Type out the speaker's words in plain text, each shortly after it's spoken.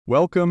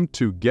Welcome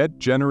to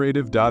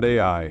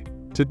GetGenerative.ai.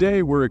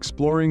 Today we're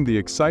exploring the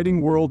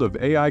exciting world of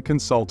AI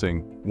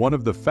consulting, one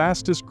of the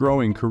fastest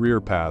growing career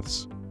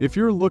paths. If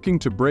you're looking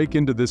to break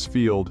into this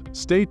field,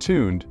 stay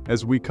tuned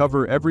as we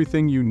cover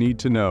everything you need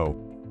to know.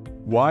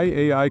 Why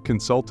AI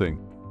consulting?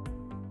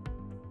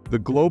 The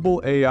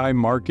global AI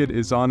market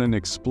is on an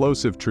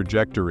explosive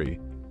trajectory,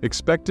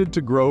 expected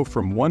to grow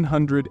from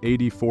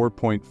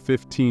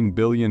 $184.15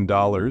 billion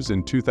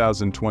in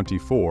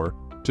 2024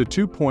 to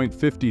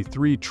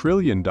 $2.53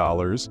 trillion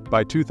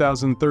by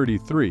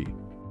 2033.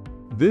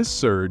 This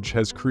surge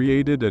has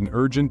created an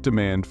urgent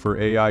demand for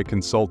AI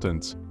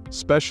consultants,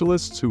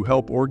 specialists who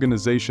help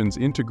organizations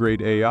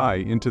integrate AI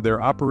into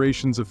their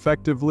operations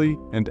effectively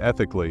and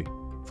ethically.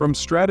 From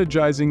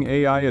strategizing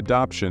AI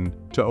adoption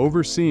to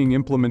overseeing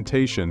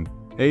implementation,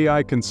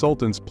 AI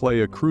consultants play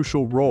a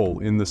crucial role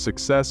in the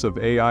success of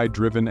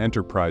AI-driven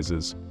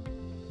enterprises.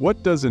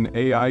 What does an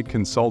AI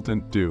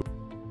consultant do?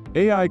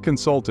 AI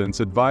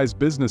consultants advise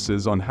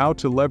businesses on how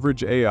to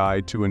leverage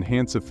AI to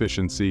enhance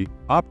efficiency,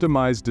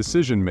 optimize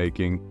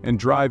decision-making, and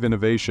drive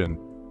innovation.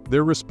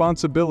 Their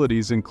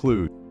responsibilities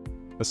include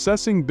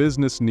assessing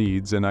business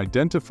needs and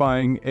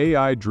identifying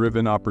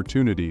AI-driven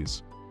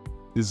opportunities,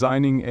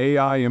 designing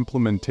AI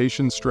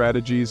implementation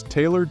strategies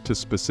tailored to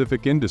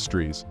specific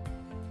industries,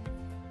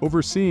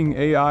 overseeing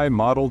AI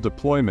model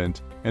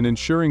deployment and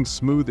ensuring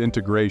smooth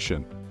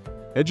integration,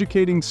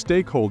 educating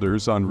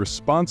stakeholders on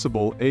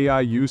responsible AI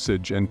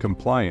usage and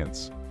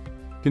compliance,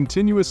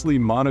 continuously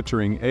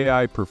monitoring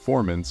AI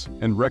performance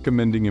and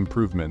recommending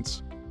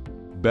improvements.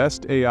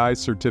 Best AI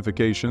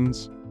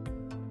certifications: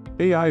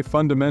 AI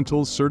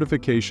Fundamentals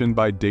certification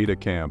by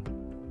DataCamp.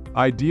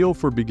 Ideal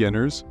for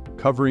beginners,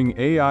 covering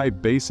AI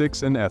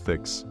basics and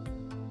ethics.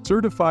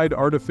 Certified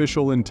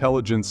Artificial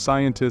Intelligence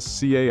Scientist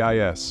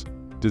CAIS,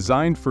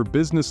 designed for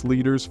business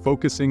leaders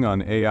focusing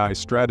on AI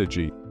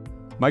strategy.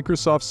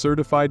 Microsoft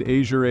Certified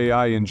Azure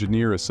AI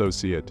Engineer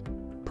Associate,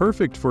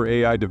 perfect for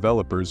AI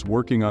developers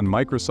working on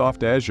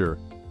Microsoft Azure.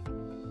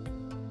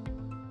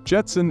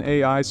 Jetson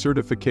AI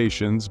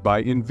certifications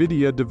by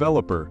Nvidia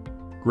Developer,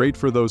 great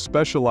for those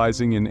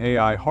specializing in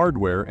AI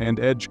hardware and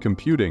edge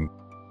computing.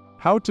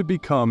 How to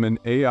become an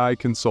AI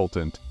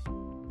consultant.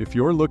 If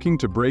you're looking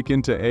to break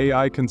into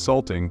AI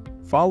consulting,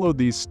 follow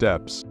these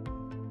steps.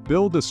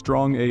 Build a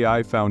strong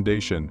AI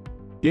foundation.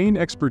 Gain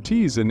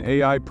expertise in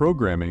AI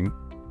programming,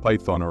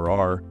 Python or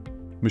R,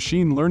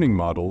 machine learning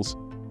models,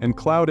 and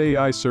cloud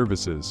AI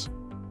services.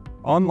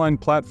 Online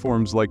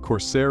platforms like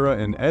Coursera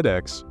and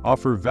edX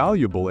offer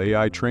valuable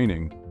AI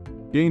training.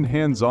 Gain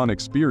hands-on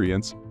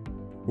experience.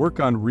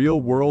 Work on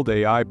real-world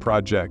AI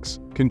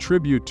projects,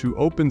 contribute to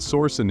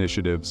open-source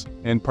initiatives,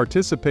 and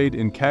participate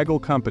in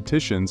Kaggle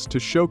competitions to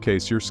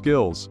showcase your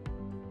skills.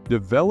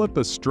 Develop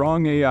a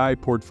strong AI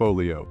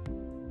portfolio.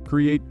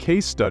 Create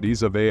case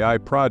studies of AI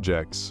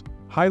projects.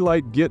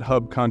 Highlight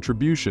GitHub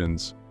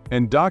contributions,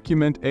 and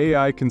document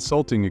AI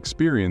consulting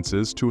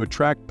experiences to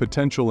attract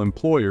potential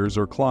employers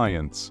or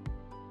clients.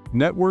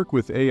 Network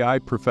with AI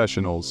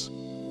professionals.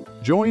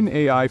 Join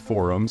AI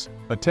forums,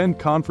 attend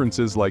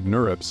conferences like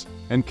NeurIPS,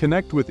 and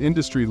connect with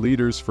industry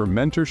leaders for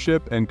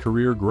mentorship and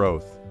career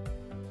growth.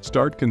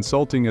 Start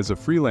consulting as a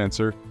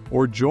freelancer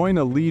or join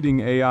a leading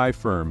AI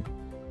firm.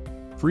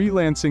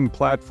 Freelancing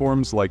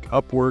platforms like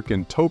Upwork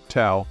and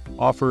TopTal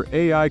offer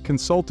AI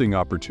consulting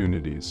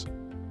opportunities.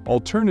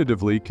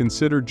 Alternatively,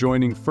 consider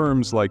joining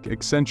firms like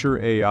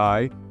Accenture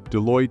AI,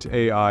 Deloitte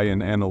AI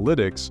and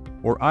Analytics,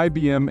 or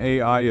IBM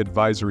AI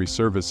Advisory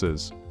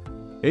Services.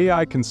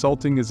 AI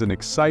consulting is an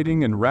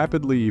exciting and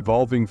rapidly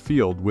evolving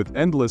field with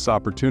endless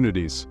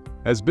opportunities.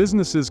 As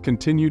businesses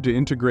continue to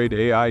integrate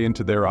AI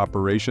into their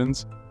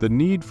operations, the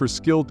need for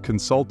skilled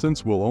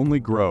consultants will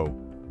only grow.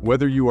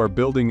 Whether you are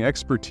building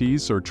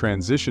expertise or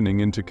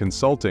transitioning into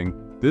consulting,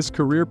 this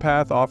career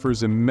path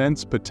offers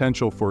immense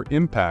potential for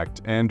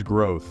impact and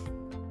growth.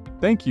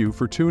 Thank you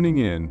for tuning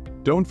in.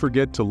 Don't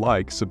forget to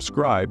like,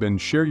 subscribe,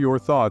 and share your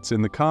thoughts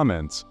in the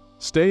comments.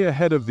 Stay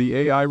ahead of the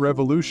AI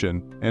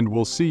revolution, and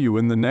we'll see you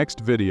in the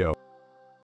next video.